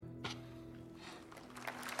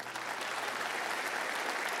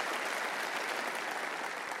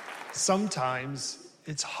Sometimes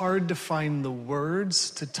it's hard to find the words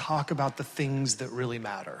to talk about the things that really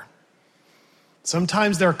matter.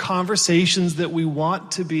 Sometimes there are conversations that we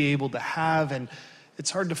want to be able to have, and it's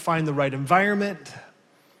hard to find the right environment,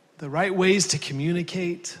 the right ways to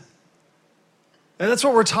communicate. And that's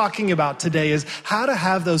what we're talking about today, is how to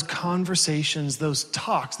have those conversations, those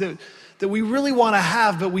talks that we really want to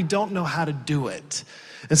have, but we don't know how to do it.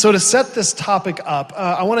 And so to set this topic up,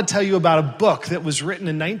 I want to tell you about a book that was written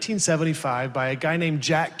in 1975 by a guy named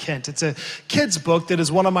Jack Kent. It's a kid's book that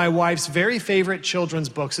is one of my wife's very favorite children's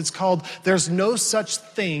books. It's called There's No Such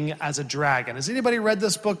Thing as a Dragon. Has anybody read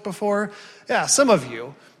this book before? Yeah, some of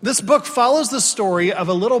you. This book follows the story of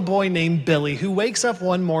a little boy named Billy who wakes up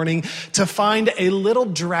one morning to find a little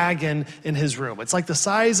dragon in his room. It's like the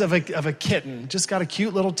size of a kitten, just got a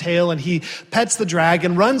cute little tail, and he pets the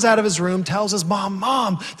dragon, runs out of his room, tells his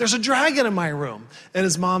mom, there's a dragon in my room. And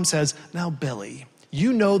his mom says, now Billy,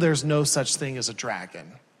 you know there's no such thing as a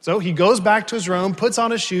dragon. So he goes back to his room, puts on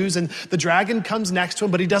his shoes, and the dragon comes next to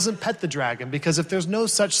him, but he doesn't pet the dragon because if there's no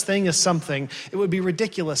such thing as something, it would be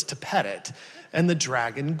ridiculous to pet it. And the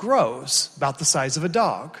dragon grows about the size of a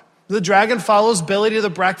dog. The dragon follows Billy to the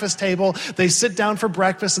breakfast table. They sit down for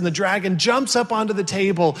breakfast, and the dragon jumps up onto the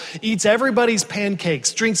table, eats everybody's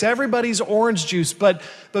pancakes, drinks everybody's orange juice. But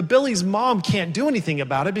Billy's mom can't do anything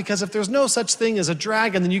about it because if there's no such thing as a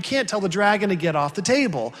dragon, then you can't tell the dragon to get off the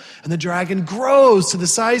table. And the dragon grows to the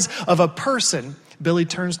size of a person. Billy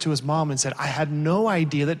turns to his mom and said, I had no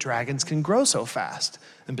idea that dragons can grow so fast.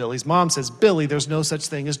 And Billy's mom says, Billy, there's no such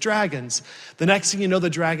thing as dragons. The next thing you know, the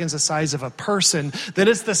dragon's the size of a person. Then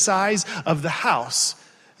it's the size of the house.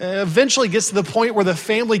 Eventually gets to the point where the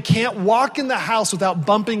family can't walk in the house without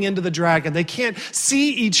bumping into the dragon. They can't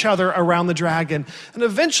see each other around the dragon. And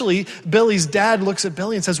eventually, Billy's dad looks at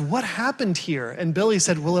Billy and says, what happened here? And Billy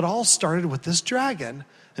said, well, it all started with this dragon.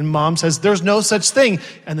 And mom says, there's no such thing.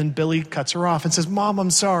 And then Billy cuts her off and says, Mom, I'm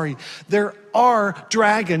sorry. There are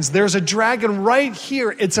dragons. There's a dragon right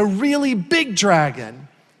here. It's a really big dragon.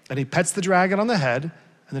 And he pets the dragon on the head,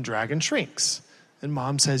 and the dragon shrinks. And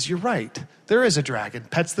mom says, you're right. There is a dragon.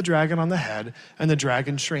 Pets the dragon on the head, and the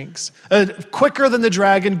dragon shrinks. Quicker than the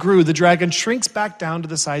dragon grew, the dragon shrinks back down to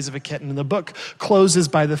the size of a kitten. And the book closes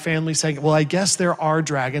by the family saying, well, I guess there are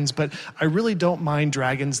dragons, but I really don't mind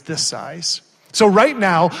dragons this size. So right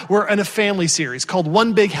now, we're in a family series called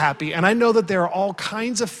One Big Happy, and I know that there are all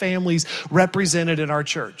kinds of families represented in our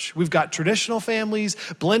church. We've got traditional families,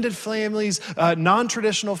 blended families,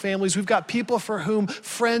 non-traditional families. We've got people for whom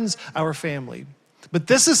friends our family. But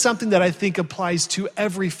this is something that I think applies to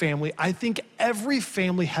every family. I think every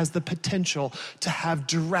family has the potential to have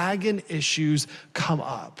dragon issues come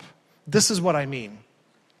up. This is what I mean.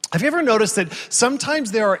 Have you ever noticed that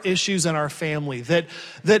sometimes there are issues in our family that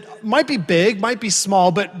might be big, might be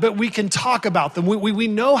small, but we can talk about them. We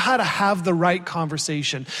know how to have the right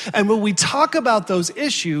conversation. And when we talk about those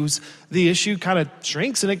issues, the issue kind of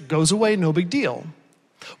shrinks and it goes away, no big deal.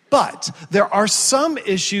 But there are some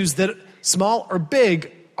issues that, small or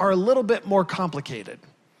big, are a little bit more complicated.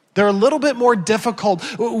 They're a little bit more difficult.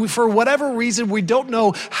 For whatever reason, we don't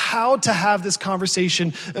know how to have this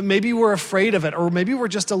conversation. Maybe we're afraid of it, or maybe we're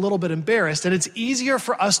just a little bit embarrassed. And it's easier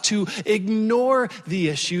for us to ignore the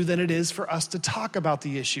issue than it is for us to talk about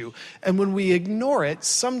the issue. And when we ignore it,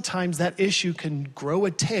 sometimes that issue can grow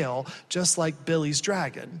a tail, just like Billy's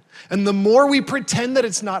dragon. And the more we pretend that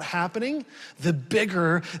it's not happening, the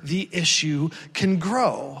bigger the issue can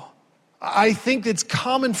grow. I think it's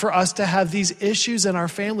common for us to have these issues in our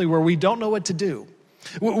family where we don't know what to do.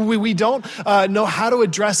 We don't know how to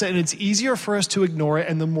address it, and it's easier for us to ignore it.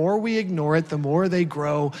 And the more we ignore it, the more they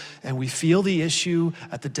grow, and we feel the issue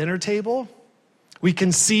at the dinner table. We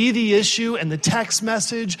can see the issue in the text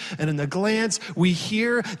message and in the glance. We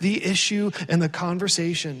hear the issue in the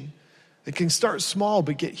conversation. It can start small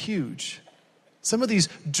but get huge. Some of these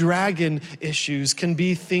dragon issues can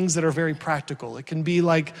be things that are very practical. It can be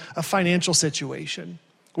like a financial situation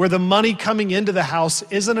where the money coming into the house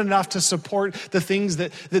isn't enough to support the things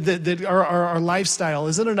that are our lifestyle,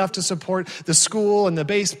 isn't enough to support the school and the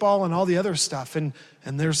baseball and all the other stuff. And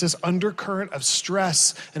there's this undercurrent of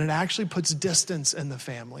stress, and it actually puts distance in the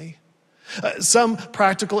family. Some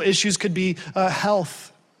practical issues could be health.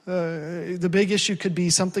 The big issue could be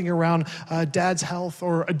something around dad's health,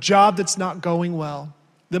 or a job that's not going well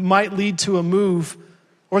that might lead to a move,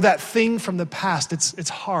 or that thing from the past. It's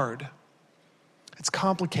hard. It's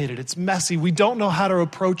complicated. It's messy. We don't know how to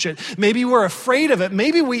approach it. Maybe we're afraid of it.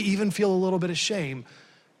 Maybe we even feel a little bit of shame.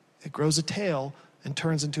 It grows a tail and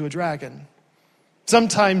turns into a dragon.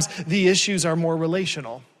 Sometimes the issues are more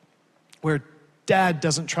relational, where dad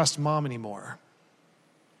doesn't trust mom anymore.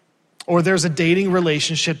 Or there's a dating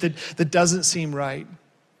relationship that doesn't seem right.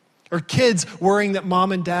 Or kids worrying that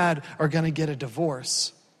mom and dad are going to get a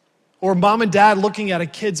divorce. Or mom and dad looking at a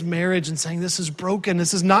kid's marriage and saying, this is broken,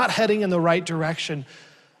 this is not heading in the right direction.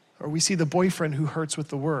 Or we see the boyfriend who hurts with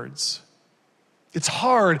the words. It's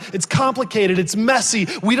hard, it's complicated, it's messy.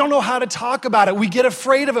 We don't know how to talk about it. We get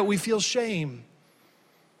afraid of it, we feel shame.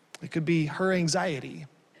 It could be her anxiety,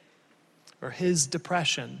 or his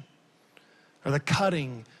depression, or the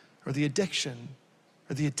cutting, or the addiction,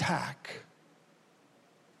 or the attack.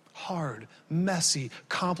 Hard, messy,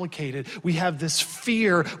 complicated. We have this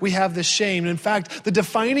fear, we have this shame. In fact, the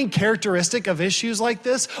defining characteristic of issues like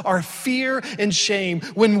this are fear and shame.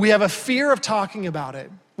 When we have a fear of talking about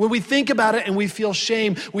it, when we think about it and we feel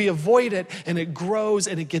shame, we avoid it and it grows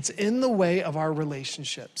and it gets in the way of our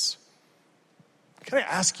relationships. Can I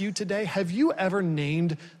ask you today, have you ever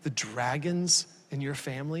named the dragons in your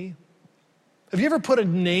family? Have you ever put a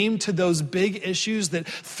name to those big issues that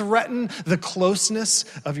threaten the closeness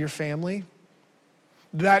of your family?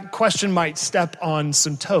 That question might step on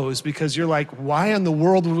some toes because you're like, why in the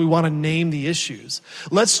world would we want to name the issues?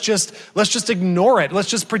 Let's just ignore it. Let's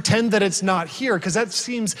just pretend that it's not here because that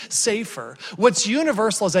seems safer. What's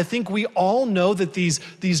universal is I think we all know that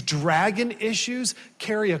these dragon issues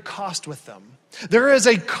carry a cost with them. There is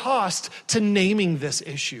a cost to naming this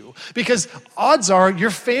issue because odds are your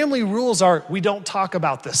family rules are we don't talk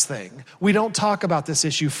about this thing. We don't talk about this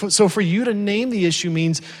issue. So for you to name the issue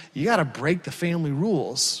means you got to break the family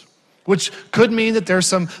rules, which could mean that there's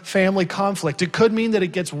some family conflict. It could mean that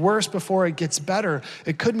it gets worse before it gets better.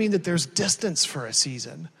 It could mean that there's distance for a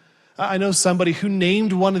season. I know somebody who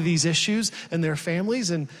named one of these issues in their families,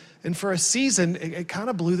 and for a season, it kind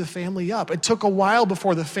of blew the family up. It took a while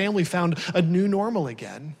before the family found a new normal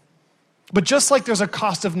again. But just like there's a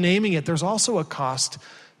cost of naming it, there's also a cost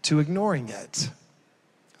to ignoring it.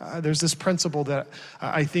 There's this principle that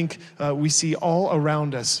I think we see all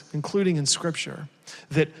around us, including in Scripture,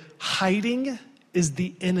 that hiding is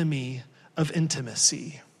the enemy of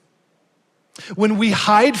intimacy. When we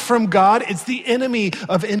hide from God, it's the enemy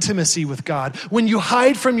of intimacy with God. When you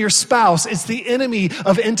hide from your spouse, it's the enemy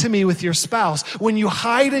of intimacy with your spouse. When you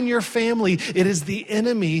hide in your family, it is the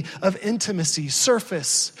enemy of intimacy.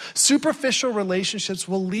 Surface, superficial relationships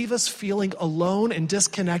will leave us feeling alone and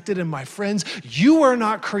disconnected. And my friends, you are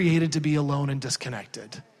not created to be alone and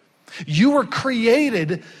disconnected. You were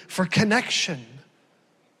created for connection.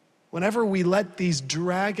 Whenever we let these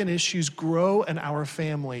dragon issues grow in our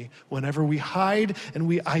family, whenever we hide and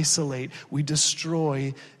we isolate, we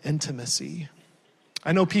destroy intimacy.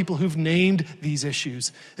 I know people who've named these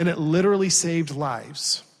issues, and it literally saved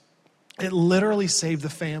lives. It literally saved the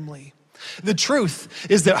family. The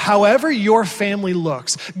truth is that however your family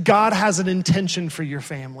looks, God has an intention for your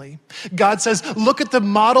family. God says, look at the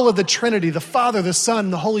model of the Trinity, the Father, the Son,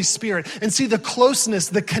 and the Holy Spirit, and see the closeness,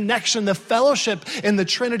 the connection, the fellowship in the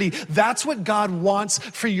Trinity. That's what God wants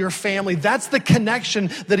for your family. That's the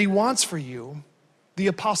connection that he wants for you. The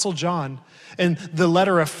Apostle John, in the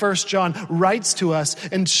letter of 1 John, writes to us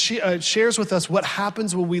and shares with us what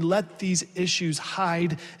happens when we let these issues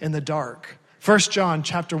hide in the dark. 1 John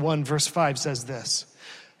chapter 1, verse 5 says this: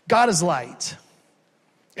 God is light.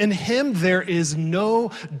 In him there is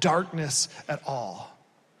no darkness at all.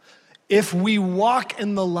 If we walk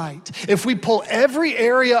in the light, if we pull every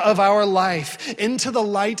area of our life into the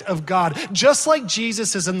light of God, just like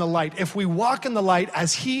Jesus is in the light, if we walk in the light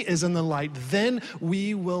as he is in the light, then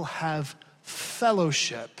we will have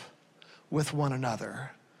fellowship with one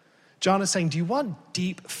another. John is saying, do you want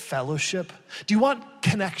deep fellowship? Do you want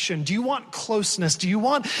connection? Do you want closeness? Do you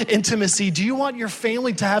want intimacy? Do you want your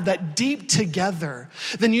family to have that deep together?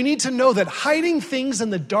 Then you need to know that hiding things in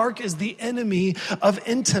the dark is the enemy of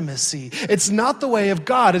intimacy. It's not the way of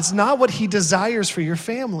God. It's not what he desires for your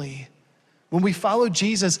family. When we follow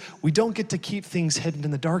Jesus, we don't get to keep things hidden in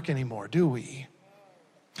the dark anymore, do we?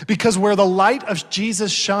 Because where the light of Jesus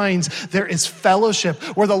shines, there is fellowship.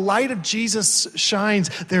 Where the light of Jesus shines,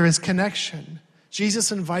 there is connection.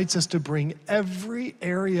 Jesus invites us to bring every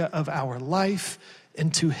area of our life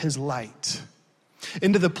into his light,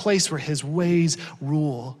 into the place where his ways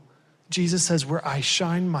rule. Jesus says, where I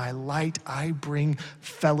shine my light, I bring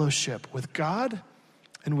fellowship with God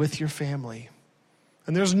and with your family.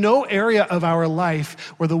 And there's no area of our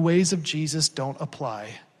life where the ways of Jesus don't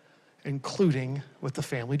apply, including with the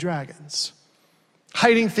family dragons.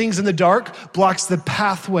 Hiding things in the dark blocks the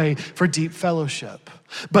pathway for deep fellowship.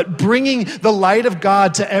 But bringing the light of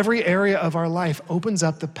God to every area of our life opens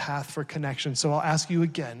up the path for connection. So I'll ask you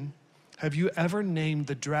again, have you ever named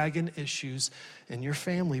the dragon issues in your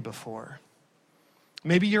family before?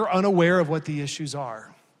 Maybe you're unaware of what the issues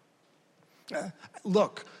are.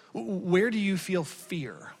 Look, where do you feel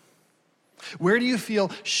fear? Where do you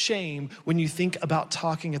feel shame when you think about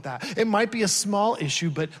talking at that? It might be a small issue,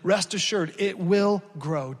 but rest assured, it will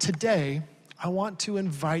grow. Today, I want to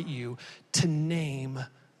invite you to name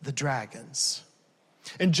the dragons.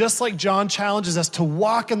 And just like John challenges us to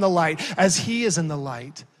walk in the light as he is in the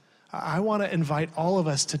light, I want to invite all of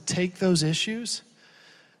us to take those issues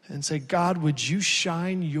and say, God, would you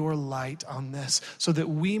shine your light on this so that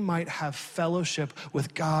we might have fellowship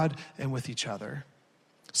with God and with each other?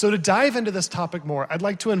 So to dive into this topic more, I'd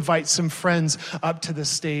like to invite some friends up to the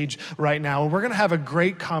stage right now. And we're going to have a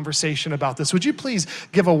great conversation about this. Would you please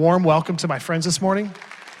give a warm welcome to my friends this morning?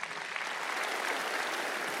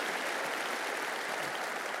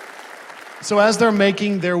 So as they're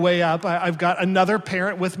making their way up, I've got another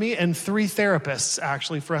parent with me and 3 therapists,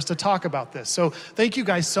 actually, for us to talk about this. So thank you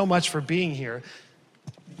guys so much for being here.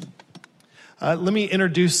 Let me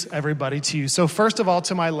introduce everybody to you. So first of all,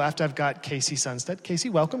 to my left, I've got Casey Sunstead. Casey,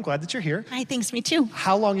 welcome. Glad that you're here. Hi, thanks. Me too.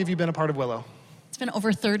 How long have you been a part of Willow? It's been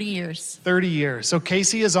over 30 years. 30 years. So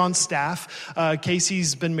Casey is on staff.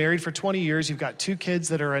 Casey's been married for 20 years. You've got 2 kids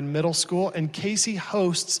that are in middle school. And Casey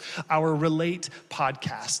hosts our Relate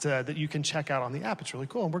podcast that you can check out on the app. It's really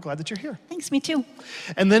cool. And we're glad that you're here. Thanks. Me too.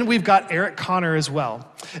 And then we've got Eric Connor as well.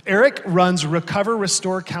 Eric runs Recover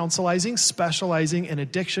Restore Counselizing, specializing in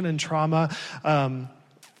addiction and trauma.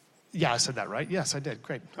 Yeah, I said that right. Yes, I did.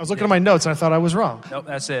 Great. I was looking at my notes and I thought I was wrong. Nope,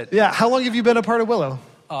 that's it. Yeah. How long have you been a part of Willow?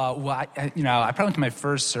 Well, I probably went to my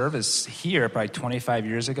first service here probably 25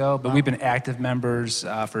 years ago, but we've been active members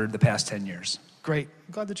for the past 10 years. Great.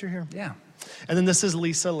 I'm glad that you're here. Yeah. And then this is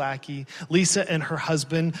Lisa Lackey. Lisa and her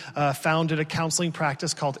husband founded a counseling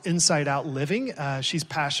practice called Inside Out Living. She's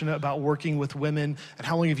passionate about working with women. And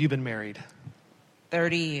how long have you been married?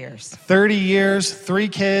 30 years. 30 years, 3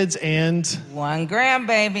 kids, and 1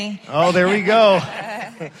 grandbaby. Oh, there we go.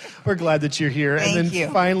 We're glad that you're here. Thank and then you.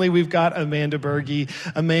 Finally, we've got Amanda Berge.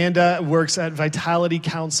 Amanda works at Vitality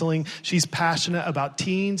Counseling. She's passionate about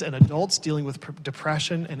teens and adults dealing with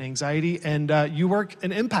depression and anxiety. And you work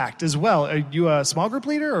in Impact as well. Are you a small group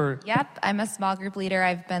leader? Or? Yep, I'm a small group leader.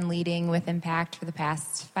 I've been leading with Impact for the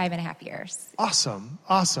past 5.5 years. Awesome.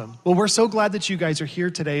 Well, we're so glad that you guys are here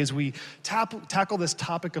today as we tackle this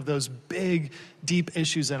topic of those big, deep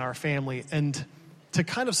issues in our family. And to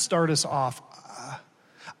kind of start us off,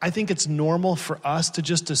 I think it's normal for us to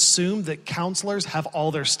just assume that counselors have all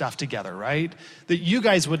their stuff together, right? That you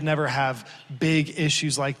guys would never have big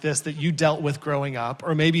issues like this that you dealt with growing up,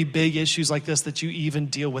 or maybe big issues like this that you even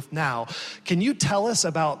deal with now. Can you tell us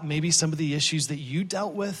about maybe some of the issues that you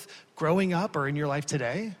dealt with growing up or in your life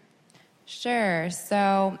today? Sure.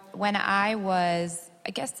 So when I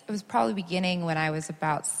guess it was probably beginning when I was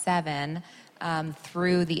about 7,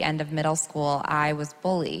 through the end of middle school, I was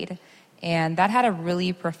bullied. And that had a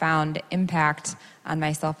really profound impact on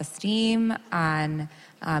my self-esteem, on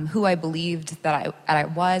who I believed that I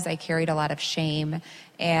was. I carried a lot of shame.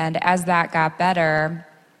 And as that got better,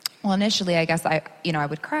 well, initially, I guess I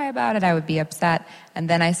would cry about it. I would be upset. And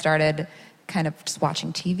then I started kind of just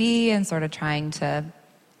watching TV and sort of trying to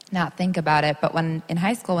not think about it. But in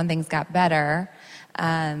high school, when things got better,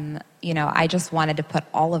 I just wanted to put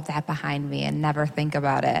all of that behind me and never think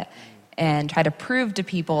about it, and try to prove to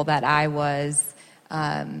people that I was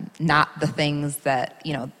not the things that,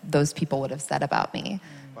 those people would have said about me.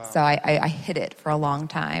 Wow. So I hid it for a long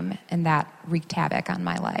time, and that wreaked havoc on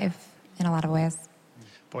my life in a lot of ways.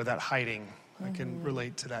 Boy, that hiding, I can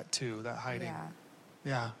relate to that too, that hiding.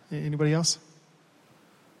 Yeah. Anybody else?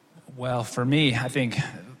 Well, for me, I think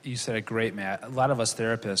you said it great, Matt. A lot of us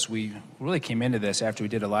therapists, we really came into this after we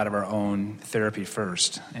did a lot of our own therapy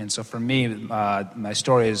first. And so for me, my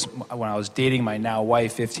story is when I was dating my now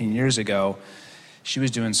wife 15 years ago, she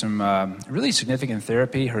was doing some really significant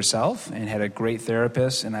therapy herself and had a great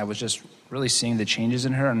therapist, and I was just really seeing the changes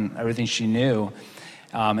in her and everything she knew.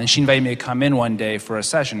 And she invited me to come in one day for a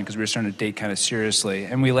session because we were starting to date kind of seriously.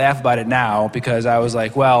 And we laugh about it now because I was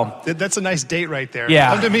like, well... That's a nice date right there.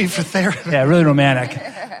 Yeah. Come to me for therapy. Yeah, really romantic.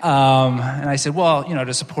 And I said, well,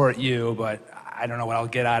 to support you, but I don't know what I'll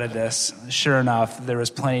get out of this. Sure enough, there was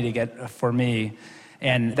plenty to get for me.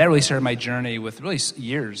 And that really started my journey with really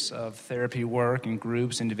years of therapy work and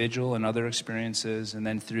groups, individual and other experiences. And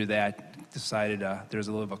then through that, decided there's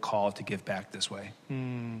a little of a call to give back this way.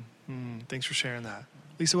 Thanks for sharing that.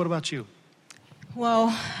 Lisa, what about you?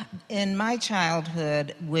 Well, in my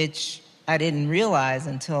childhood, which I didn't realize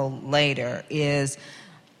until later, is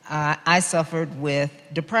I suffered with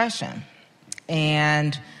depression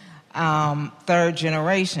and 3rd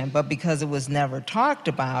generation. But because it was never talked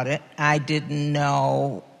about it, I didn't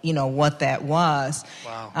know what that was.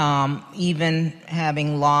 Wow. Even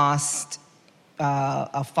having lost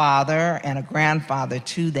a father and a grandfather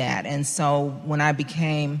to that. And so when I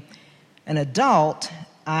became an adult,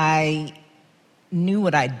 I knew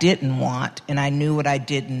what I didn't want and I knew what I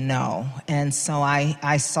didn't know. And so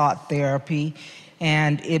I sought therapy,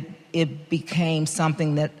 and it became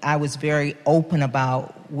something that I was very open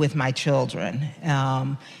about with my children.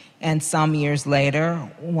 And some years later,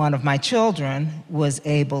 one of my children was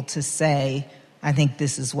able to say, I think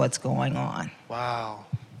this is what's going on. Wow.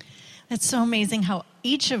 It's so amazing how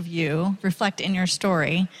each of you reflect in your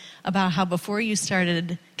story about how before you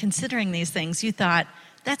started considering these things, you thought,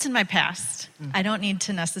 that's in my past. I don't need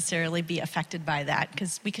to necessarily be affected by that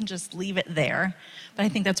because we can just leave it there. But I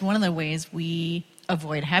think that's one of the ways we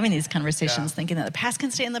avoid having these conversations, thinking that the past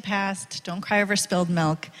can stay in the past, don't cry over spilled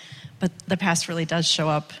milk, but the past really does show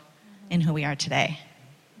up in who we are today.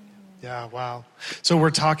 Yeah, wow. So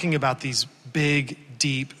we're talking about these big,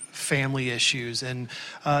 deep family issues, and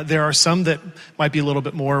there are some that might be a little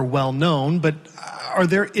bit more well-known, but are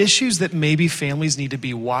there issues that maybe families need to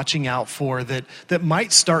be watching out for that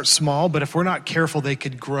might start small, but if we're not careful, they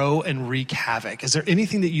could grow and wreak havoc? Is there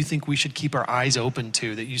anything that you think we should keep our eyes open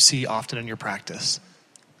to that you see often in your practice?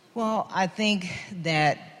 Well, I think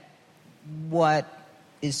that what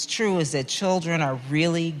is true is that children are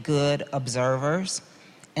really good observers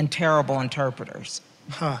and terrible interpreters.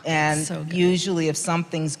 And So good. usually if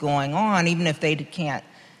something's going on, even if they can't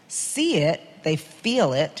see it, they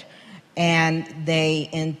feel it, and they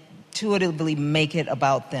intuitively make it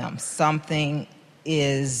about them. Something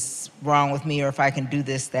is wrong with me, or if I can do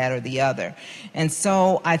this, that, or the other. And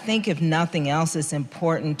so I think if nothing else, it's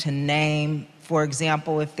important to name, for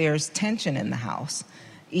example, if there's tension in the house,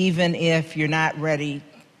 even if you're not ready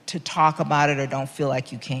to talk about it or don't feel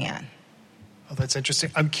like you can. Oh, that's interesting.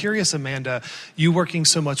 I'm curious, Amanda, you working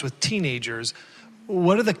so much with teenagers,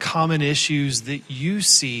 what are the common issues that you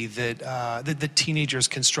see that teenagers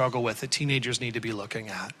can struggle with, that teenagers need to be looking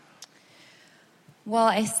at? Well,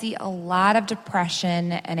 I see a lot of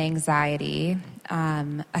depression and anxiety,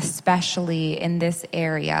 especially in this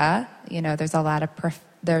area. There's a lot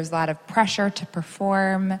of pressure to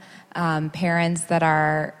perform. Parents that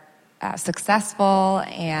are successful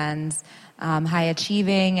and high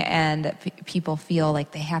achieving, and people feel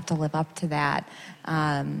like they have to live up to that.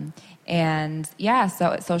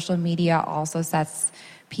 So social media also sets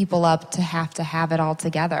people up to have it all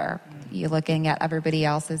together. You're looking at everybody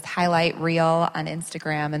else's highlight reel on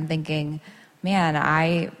Instagram and thinking, man,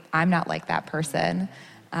 I'm not like that person.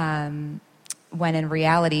 When in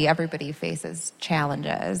reality, everybody faces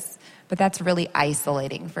challenges. But that's really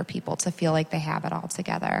isolating for people to feel like they have it all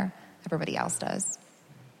together. Everybody else does.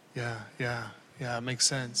 Yeah, makes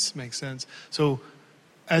sense. So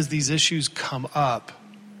as these issues come up,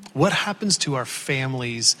 what happens to our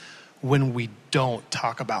families when we don't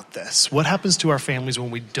talk about this? What happens to our families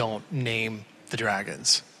when we don't name the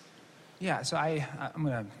dragons? Yeah, so I'm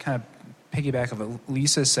going to kind of piggyback of what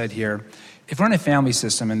Lisa said here. If we're in a family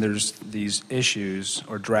system and there's these issues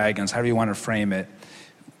or dragons, however you want to frame it,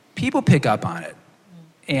 people pick up on it.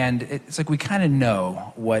 And it's like we kind of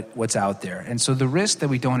know what's out there. And so the risk that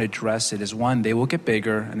we don't address it is, one, they will get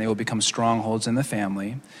bigger and they will become strongholds in the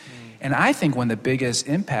family. And I think one of the biggest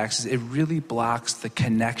impacts is it really blocks the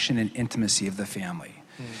connection and intimacy of the family.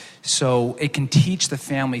 So it can teach the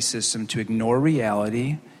family system to ignore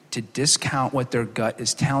reality, to discount what their gut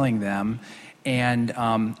is telling them, and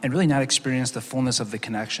really not experience the fullness of the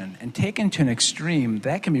connection. And taken to an extreme,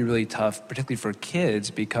 that can be really tough, particularly for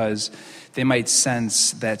kids, because they might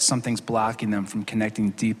sense that something's blocking them from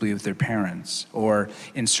connecting deeply with their parents or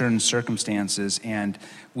in certain circumstances. And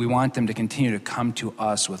we want them to continue to come to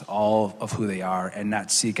us with all of who they are and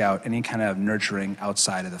not seek out any kind of nurturing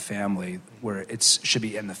outside of the family where it should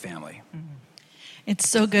be in the family. It's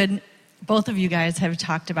so good. Both of you guys have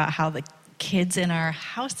talked about how the kids in our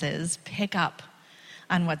houses pick up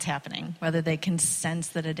on what's happening, whether they can sense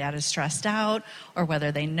that a dad is stressed out or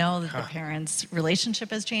whether they know that the parents' relationship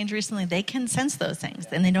has changed recently. They can sense those things,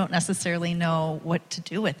 and they don't necessarily know what to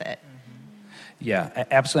do with it. Yeah,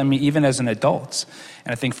 absolutely. I mean, even as an adult,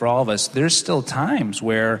 and I think for all of us, there's still times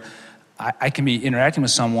where I can be interacting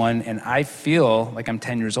with someone and I feel like I'm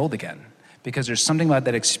 10 years old again, because there's something about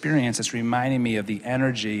that experience that's reminding me of the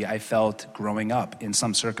energy I felt growing up in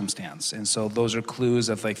some circumstance. And so those are clues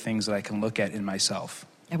of like things that I can look at in myself.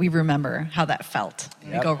 And we remember how that felt.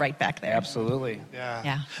 We go right back there. Absolutely.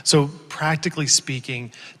 Yeah. So practically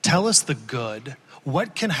speaking, tell us the good.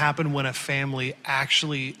 What can happen when a family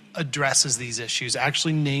actually addresses these issues,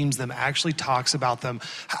 actually names them, actually talks about them?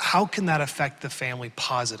 How can that affect the family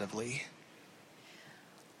positively?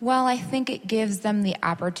 Well, I think it gives them the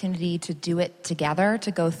opportunity to do it together, to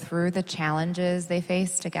go through the challenges they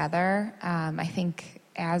face together. I think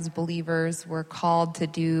as believers, we're called to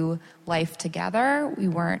do life together. We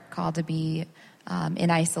weren't called to be in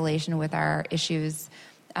isolation with our issues.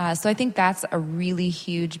 So I think that's a really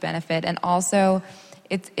huge benefit. And also,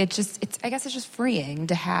 I guess it's just freeing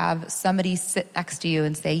to have somebody sit next to you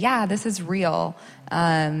and say, yeah, this is real.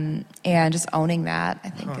 And just owning that, I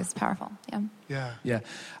think, is powerful. Yeah. Yeah.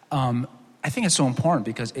 I think it's so important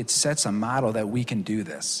because it sets a model that we can do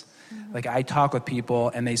this. Mm-hmm. Like, I talk with people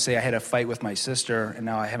and they say, I had a fight with my sister and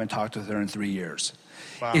now I haven't talked with her in 3 years.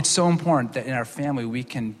 Wow. It's so important that in our family we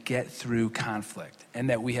can get through conflict and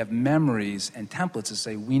that we have memories and templates to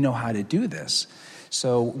say we know how to do this.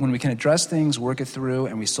 So when we can address things, work it through,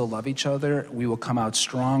 and we still love each other, we will come out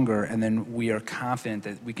stronger, and then we are confident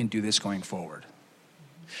that we can do this going forward.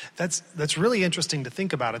 That's really interesting to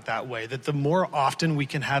think about it that way, that the more often we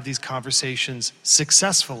can have these conversations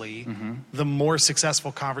successfully, the more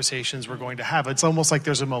successful conversations we're going to have. It's almost like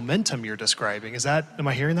there's a momentum you're describing. Am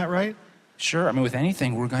I hearing that right? Sure. I mean, with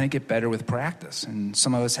anything, we're going to get better with practice. And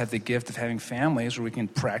some of us have the gift of having families where we can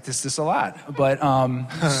practice this a lot. But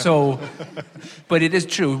but it is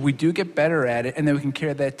true. We do get better at it, and then we can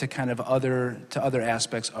carry that to kind of other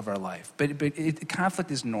aspects of our life. But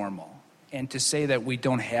conflict is normal. And to say that we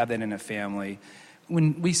don't have that in a family,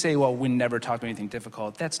 when we say, well, we never talk about anything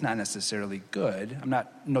difficult, that's not necessarily good.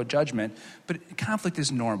 No judgment, but conflict is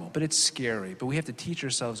normal, but it's scary. But we have to teach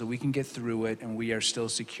ourselves that we can get through it and we are still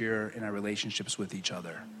secure in our relationships with each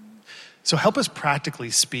other. So help us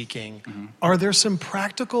practically speaking. Are there some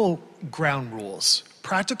practical ground rules,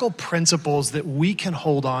 practical principles that we can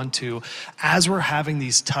hold on to as we're having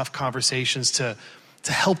these tough conversations to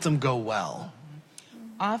help them go well?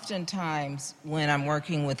 Oftentimes, when I'm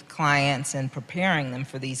working with clients and preparing them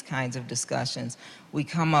for these kinds of discussions, we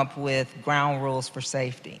come up with ground rules for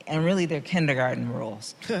safety. And really, they're kindergarten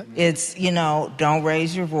rules. It's, don't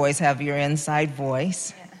raise your voice, have your inside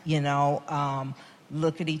voice,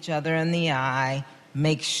 look at each other in the eye,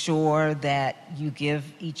 make sure that you give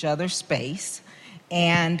each other space,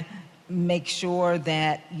 and make sure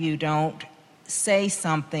that you don't say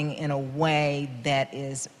something in a way that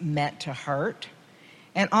is meant to hurt.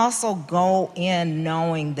 And also go in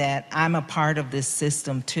knowing that I'm a part of this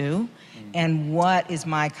system too, and what is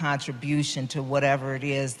my contribution to whatever it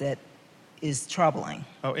is that is troubling.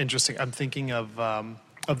 Oh, interesting. I'm thinking of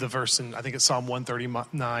the verse in, I think it's Psalm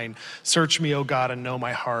 139, search me, O God, and know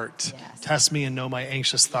my heart. Yes. Test me and know my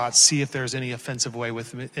anxious thoughts. See if there's any offensive way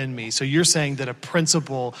within me. So you're saying that a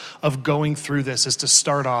principle of going through this is to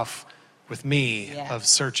start off with me, of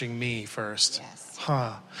searching me first. Yes.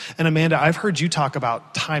 And Amanda, I've heard you talk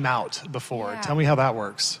about timeout before. Yeah. Tell me how that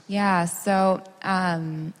works. Yeah, so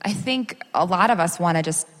I think a lot of us want to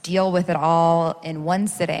just deal with it all in one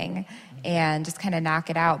sitting and just kind of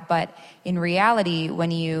knock it out. But in reality,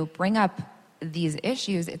 when you bring up these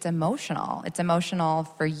issues, it's emotional. It's emotional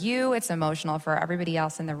for you. It's emotional for everybody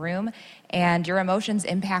else in the room. And your emotions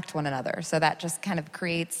impact one another. So that just kind of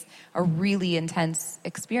creates a really intense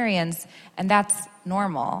experience. And that's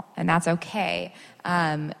normal. And that's okay.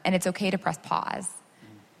 And it's okay to press pause.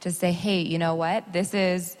 To say, hey, you know what? This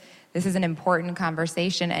is an important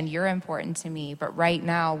conversation and you're important to me. But right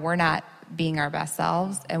now, we're not being our best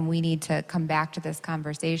selves. And we need to come back to this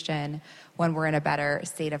conversation when we're in a better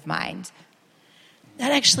state of mind.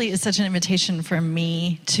 That actually is such an invitation for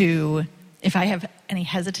me to, if I have any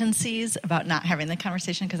hesitancies about not having the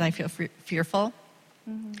conversation because I feel fearful,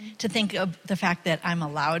 to think of the fact that I'm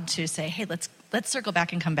allowed to say, hey, let's circle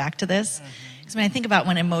back and come back to this. Because when I think about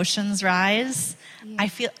when emotions rise, I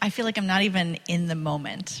feel like I'm not even in the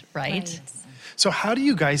moment, right? So how do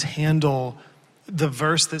you guys handle the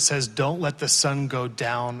verse that says, don't let the sun go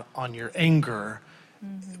down on your anger,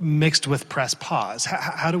 mixed with press pause?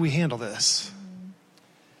 How do we handle this?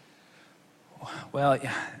 Well,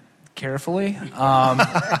 carefully.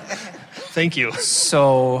 Thank you.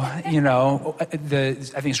 So, I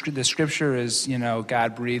think the scripture is,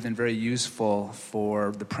 God-breathed and very useful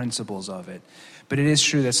for the principles of it. But it is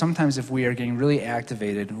true that sometimes if we are getting really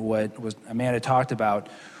activated, what Amanda talked about,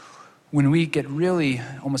 when we get really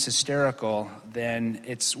almost hysterical, then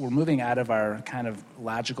we're moving out of our kind of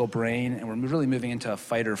logical brain and we're really moving into a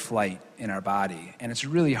fight or flight in our body. And it's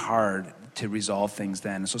really hard to resolve things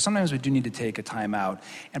then. So sometimes we do need to take a time out.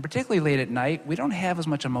 And particularly late at night, we don't have as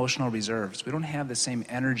much emotional reserves. We don't have the same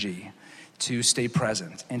energy to stay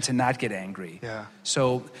present and to not get angry. Yeah.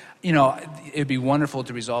 So, it'd be wonderful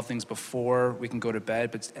to resolve things before we can go to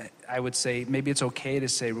bed, but I would say maybe it's okay to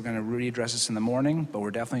say we're going to readdress this in the morning, but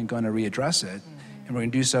we're definitely going to readdress it. And we're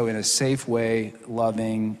going to do so in a safe way,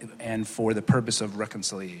 loving, and for the purpose of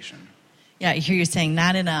reconciliation. Yeah, I hear you saying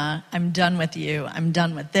not in a I'm done with you, I'm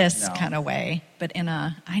done with this No. kind of way, but in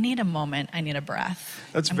a I need a moment, I need a breath.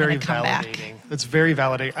 That's I'm very gonna come back. validating. That's very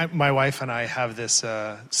validating. My wife and I have this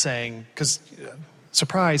saying, because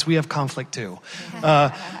surprise, we have conflict too.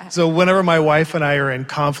 So whenever my wife and I are in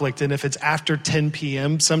conflict, and if it's after 10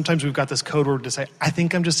 p.m., sometimes we've got this code word to say, I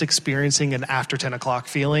think I'm just experiencing an after 10 o'clock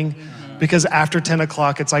feeling. Because after 10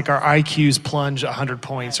 o'clock, it's like our IQs plunge 100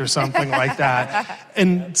 points or something like that.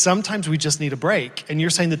 And sometimes we just need a break. And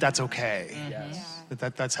you're saying that that's okay. Yes.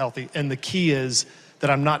 That's healthy. And the key is that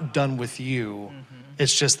I'm not done with you.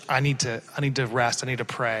 It's just I need to rest. I need to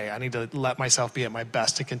pray. I need to let myself be at my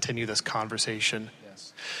best to continue this conversation.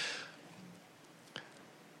 Yes.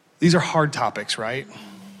 These are hard topics, right?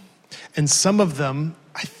 And some of them,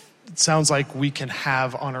 it sounds like we can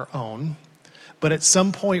have on our own. But at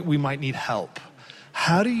some point, we might need help.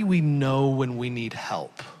 How do we know when we need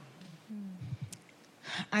help?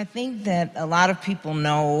 I think that a lot of people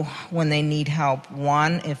know when they need help.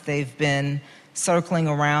 One, if they've been circling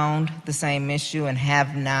around the same issue and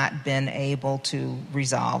have not been able to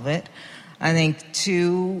resolve it. I think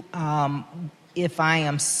two, if I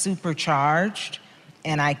am supercharged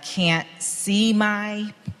and I can't see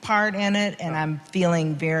my part in it and I'm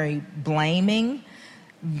feeling very blaming,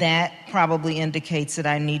 that probably indicates that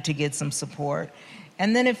I need to get some support.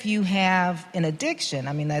 And then if you have an addiction,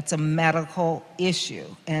 I mean, that's a medical issue.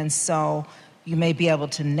 And so you may be able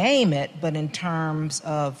to name it, but in terms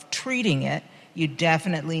of treating it, you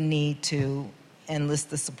definitely need to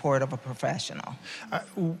enlist the support of a professional.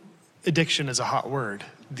 Addiction is a hot word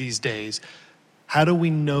these days. How do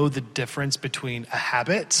we know the difference between a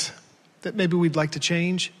habit that maybe we'd like to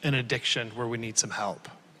change and addiction where we need some help?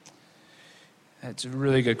 That's a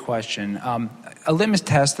really good question. A litmus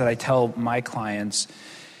test that I tell my clients,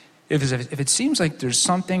 if it seems like there's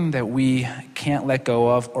something that we can't let go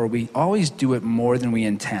of or we always do it more than we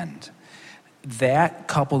intend, that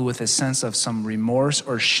coupled with a sense of some remorse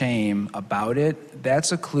or shame about it,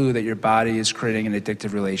 that's a clue that your body is creating an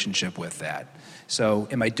addictive relationship with that. So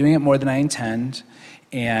am I doing it more than I intend?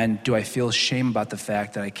 And do I feel shame about the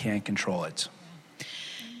fact that I can't control it?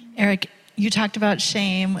 Eric, you talked about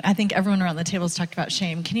shame. I think everyone around the table has talked about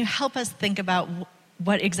shame. Can you help us think about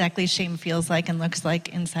what exactly shame feels like and looks like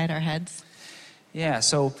inside our heads? Yeah,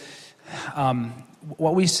 so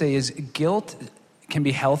what we say is guilt can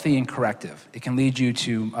be healthy and corrective. It can lead you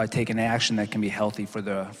to take an action that can be healthy for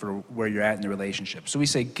where you're at in the relationship. So we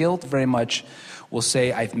say guilt very much will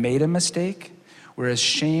say, I've made a mistake, whereas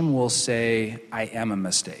shame will say, I am a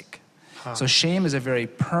mistake. So shame is a very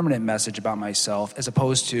permanent message about myself as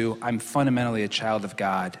opposed to I'm fundamentally a child of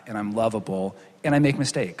God and I'm lovable and I make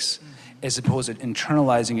mistakes, as opposed to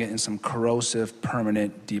internalizing it in some corrosive,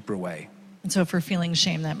 permanent, deeper way. And so if we're feeling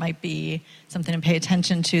shame, that might be something to pay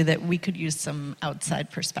attention to, that we could use some outside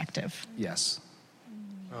perspective. Yes.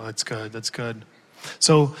 Oh, that's good. That's good.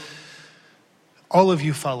 So all of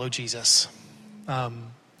you follow Jesus.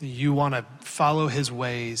 You want to follow his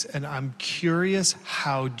ways, and I'm curious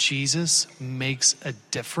how Jesus makes a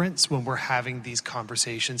difference when we're having these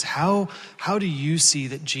conversations. How do you see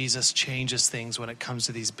that Jesus changes things when it comes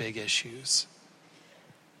to these big issues?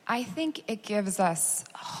 I think it gives us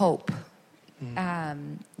hope.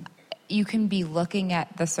 You can be looking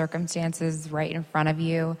at the circumstances right in front of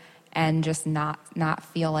you and just not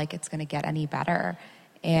feel like it's going to get any better.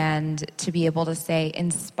 And to be able to say, in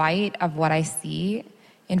spite of what I see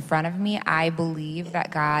in front of me, I believe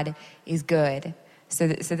that God is good. So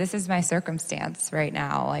this is my circumstance right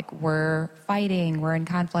now. Like, we're fighting, we're in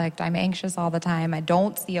conflict, I'm anxious all the time, I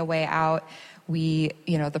don't see a way out.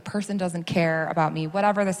 The person doesn't care about me,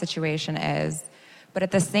 whatever the situation is. But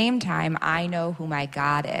at the same time, I know who my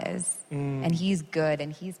God is. And he's good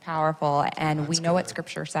and he's powerful. And we know what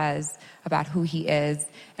Scripture says about who he is.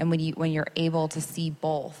 And when you're able to see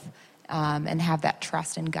both and have that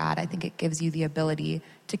trust in God, I think it gives you the ability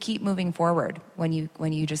to keep moving forward when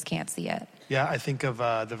you just can't see it. Yeah, I think of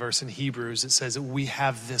the verse in Hebrews. It says that we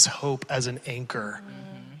have this hope as an anchor,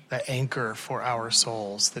 that anchor for our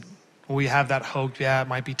souls. That when we have that hope, yeah, it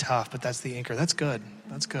might be tough, but that's the anchor. That's good.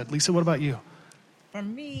 That's good. Lisa, what about you? For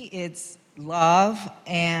me, it's love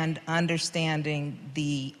and understanding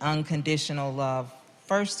the unconditional love,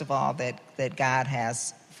 first of all, that God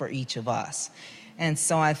has for each of us. And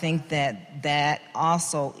so I think that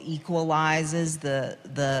also equalizes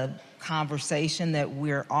the conversation that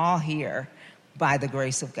we're all here by the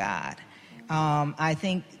grace of God. I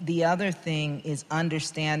think the other thing is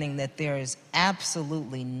understanding that there is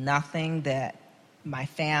absolutely nothing that my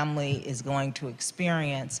family is going to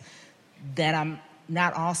experience that I'm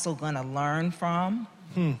not also going to learn from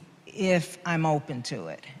if I'm open to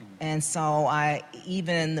it. And so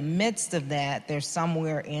even in the midst of that, there's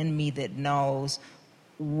somewhere in me that knows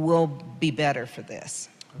we'll be better for this.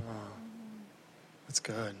 That's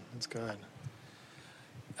good. That's good.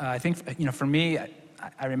 I think, for me,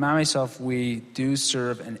 I remind myself we do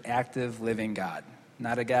serve an active, living God.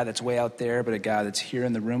 Not a God that's way out there, but a God that's here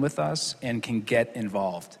in the room with us and can get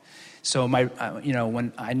involved. So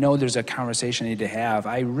when I know there's a conversation I need to have,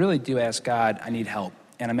 I really do ask God, I need help.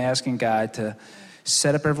 And I'm asking God to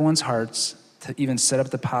set up everyone's hearts, to even set up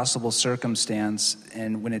the possible circumstance,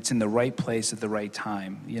 and when it's in the right place at the right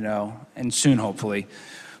time, and soon, hopefully.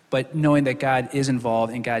 But knowing that God is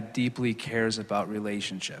involved and God deeply cares about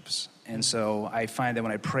relationships. And so I find that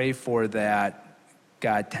when I pray for that,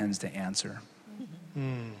 God tends to answer.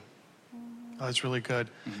 Oh, that's really good.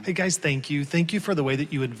 Hey, guys, thank you. Thank you for the way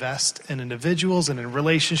that you invest in individuals and in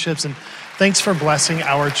relationships. And thanks for blessing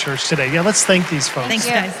our church today. Yeah, let's thank these folks. Thanks,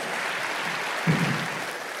 guys.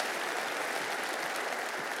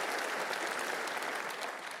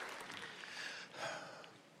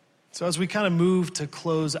 So as we kind of move to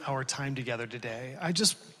close our time together today,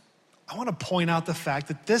 I want to point out the fact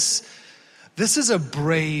that this is a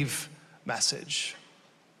brave message.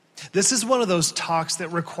 This is one of those talks that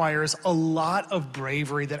requires a lot of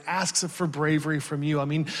bravery, that asks for bravery from you. I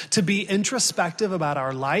mean, to be introspective about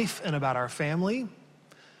our life and about our family,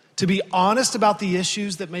 to be honest about the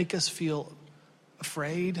issues that make us feel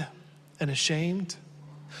afraid and ashamed,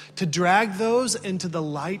 to drag those into the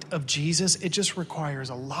light of Jesus, it just requires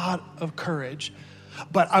a lot of courage.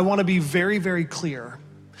 But I want to be very, very clear.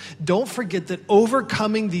 Don't forget that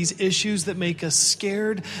overcoming these issues that make us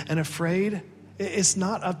scared and afraid, it's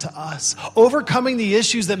not up to us. Overcoming the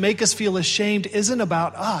issues that make us feel ashamed isn't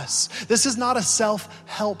about us. This is not a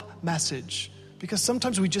self-help message, because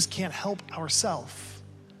sometimes we just can't help ourselves.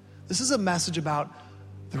 This is a message about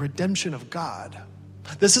the redemption of God.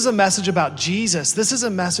 This is a message about Jesus. This is a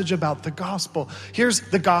message about the gospel. Here's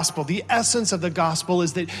the gospel. The essence of the gospel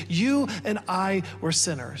is that you and I were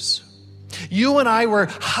sinners. You and I were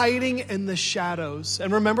hiding in the shadows.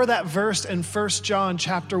 And remember that verse in 1 John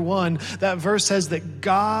chapter 1, that verse says that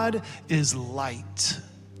God is light.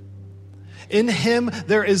 In him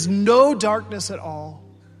there is no darkness at all.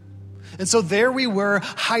 And so there we were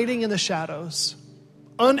hiding in the shadows,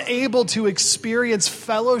 unable to experience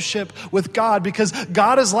fellowship with God because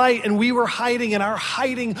God is light and we were hiding, and our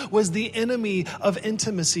hiding was the enemy of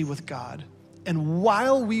intimacy with God. And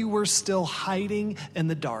while we were still hiding in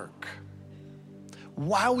the dark,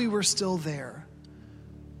 while we were still there,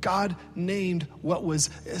 God named what was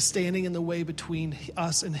standing in the way between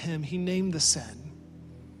us and him. He named the sin.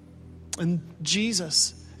 And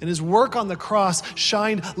Jesus, in his work on the cross,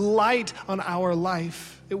 shined light on our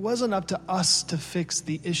life. It wasn't up to us to fix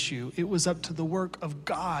the issue. It was up to the work of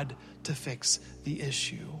God to fix the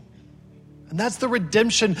issue. And that's the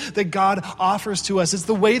redemption that God offers to us. It's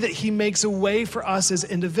the way that he makes a way for us as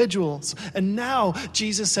individuals. And now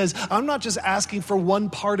Jesus says, I'm not just asking for one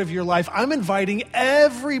part of your life. I'm inviting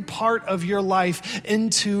every part of your life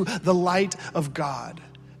into the light of God.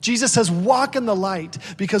 Jesus says, walk in the light,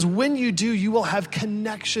 because when you do, you will have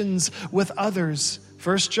connections with others.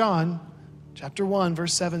 1 John chapter 1,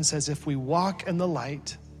 verse 7 says, if we walk in the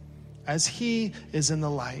light as he is in the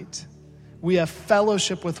light, we have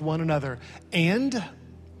fellowship with one another, and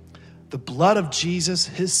the blood of Jesus,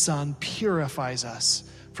 his son, purifies us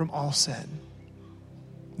from all sin.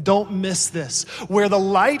 Don't miss this. Where the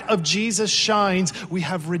light of Jesus shines, we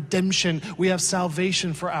have redemption. We have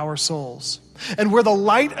salvation for our souls. And where the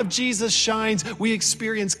light of Jesus shines, we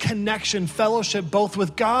experience connection, fellowship, both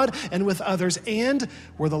with God and with others. And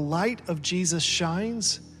where the light of Jesus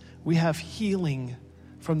shines, we have healing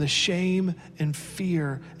from the shame and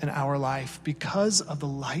fear in our life. Because of the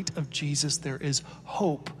light of Jesus, there is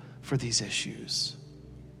hope for these issues.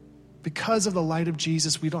 Because of the light of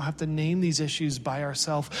Jesus, we don't have to name these issues by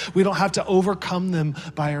ourselves. We don't have to overcome them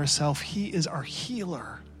by ourselves. He is our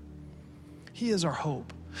healer. He is our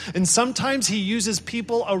hope. And sometimes he uses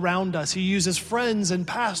people around us. He uses friends and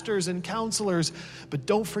pastors and counselors. But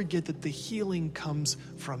don't forget that the healing comes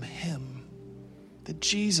from him. That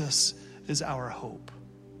Jesus is our hope.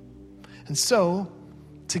 And so,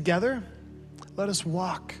 together, let us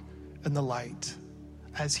walk in the light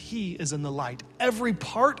as he is in the light. Every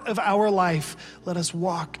part of our life, let us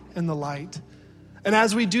walk in the light. And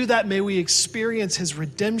as we do that, may we experience his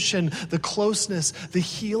redemption, the closeness, the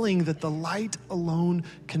healing that the light alone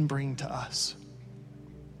can bring to us.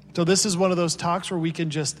 So this is one of those talks where we can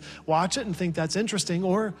just watch it and think that's interesting,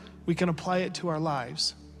 or we can apply it to our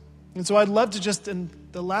lives. And so I'd love to just, in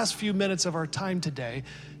the last few minutes of our time today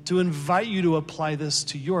to invite you to apply this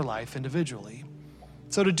to your life individually.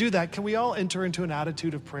 So to do that, can we all enter into an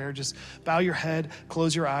attitude of prayer? Just bow your head,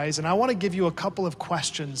 close your eyes, and I want to give you a couple of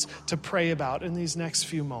questions to pray about in these next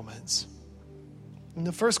few moments. And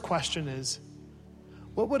the first question is,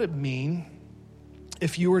 what would it mean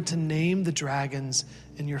if you were to name the dragons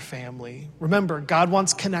in your family? Remember, God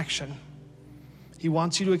wants connection. He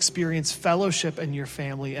wants you to experience fellowship in your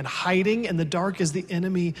family, and hiding in the dark is the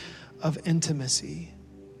enemy of intimacy.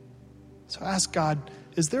 So ask God,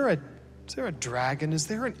 is there a dragon? Is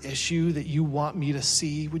there an issue that you want me to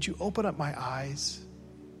see? Would you open up my eyes?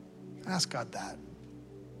 Ask God that.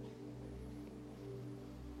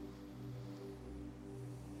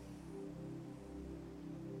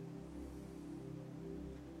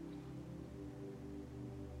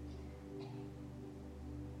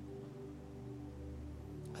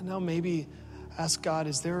 And now maybe ask God,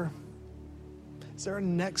 is there a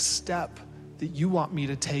next step that you want me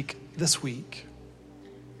to take this week?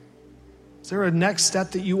 Is there a next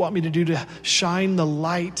step that you want me to do to shine the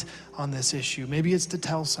light on this issue? Maybe it's to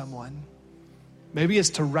tell someone. Maybe it's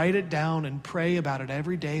to write it down and pray about it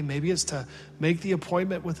every day. Maybe it's to make the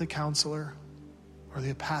appointment with a counselor or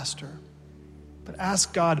the pastor. But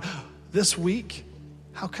ask God, this week,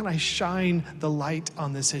 how can I shine the light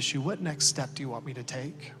on this issue? What next step do you want me to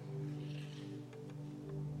take?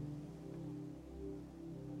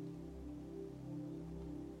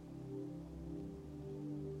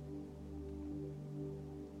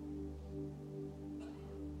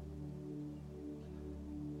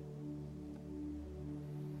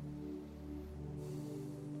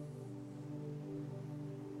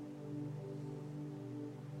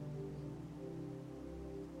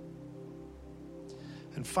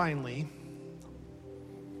 And finally,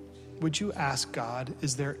 would you ask God,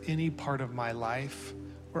 is there any part of my life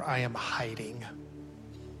where I am hiding?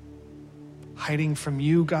 Hiding from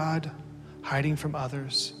you, God, hiding from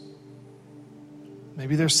others.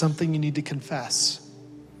 Maybe there's something you need to confess.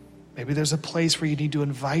 Maybe there's a place where you need to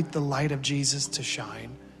invite the light of Jesus to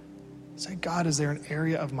shine. Say, God, is there an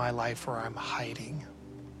area of my life where I'm hiding?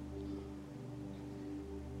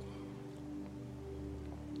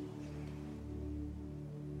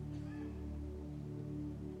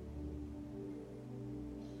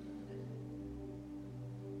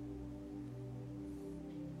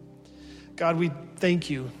 God, we thank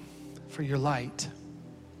you for your light,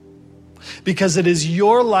 because it is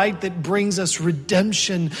your light that brings us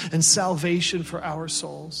redemption and salvation for our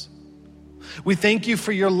souls. We thank you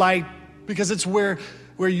for your light because it's where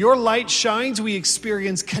your light shines, we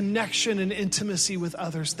experience connection and intimacy with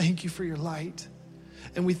others. Thank you for your light.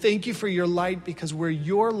 And we thank you for your light because where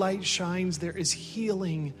your light shines, there is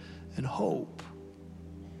healing and hope.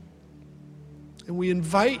 And we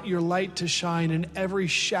invite your light to shine in every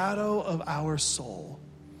shadow of our soul.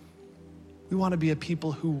 We want to be a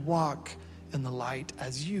people who walk in the light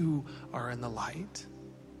as you are in the light.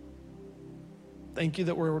 Thank you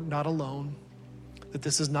that we're not alone, that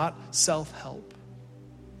this is not self-help,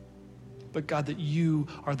 but God, that you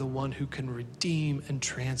are the one who can redeem and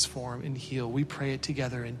transform and heal. We pray it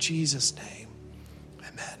together in Jesus' name.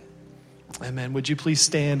 Amen. Amen. Would you please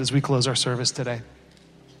stand as we close our service today?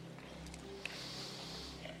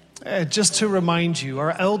 Just to remind you,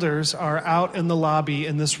 our elders are out in the lobby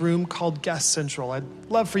in this room called Guest Central. I'd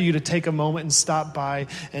love for you to take a moment and stop by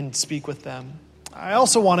and speak with them. I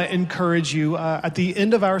also want to encourage you at the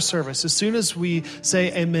end of our service, as soon as we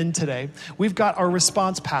say amen today, we've got our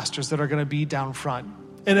response pastors that are going to be down front.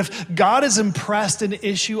 And if God has impressed an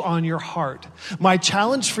issue on your heart, my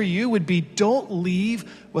challenge for you would be, don't leave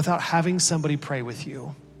without having somebody pray with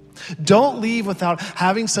you. Don't leave without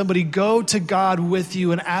having somebody go to God with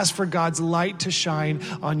you and ask for God's light to shine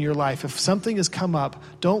on your life. If something has come up,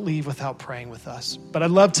 don't leave without praying with us. But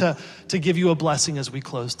I'd love to give you a blessing as we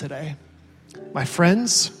close today. My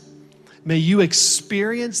friends, may you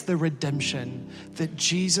experience the redemption that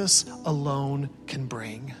Jesus alone can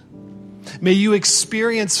bring. May you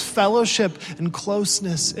experience fellowship and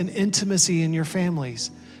closeness and intimacy in your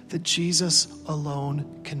families that Jesus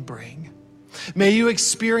alone can bring. May you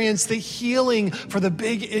experience the healing for the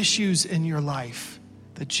big issues in your life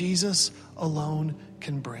that Jesus alone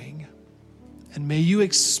can bring. And may you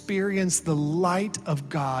experience the light of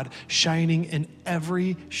God shining in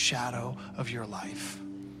every shadow of your life.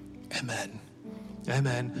 Amen.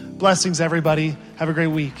 Amen. Blessings, everybody. Have a great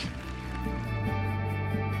week.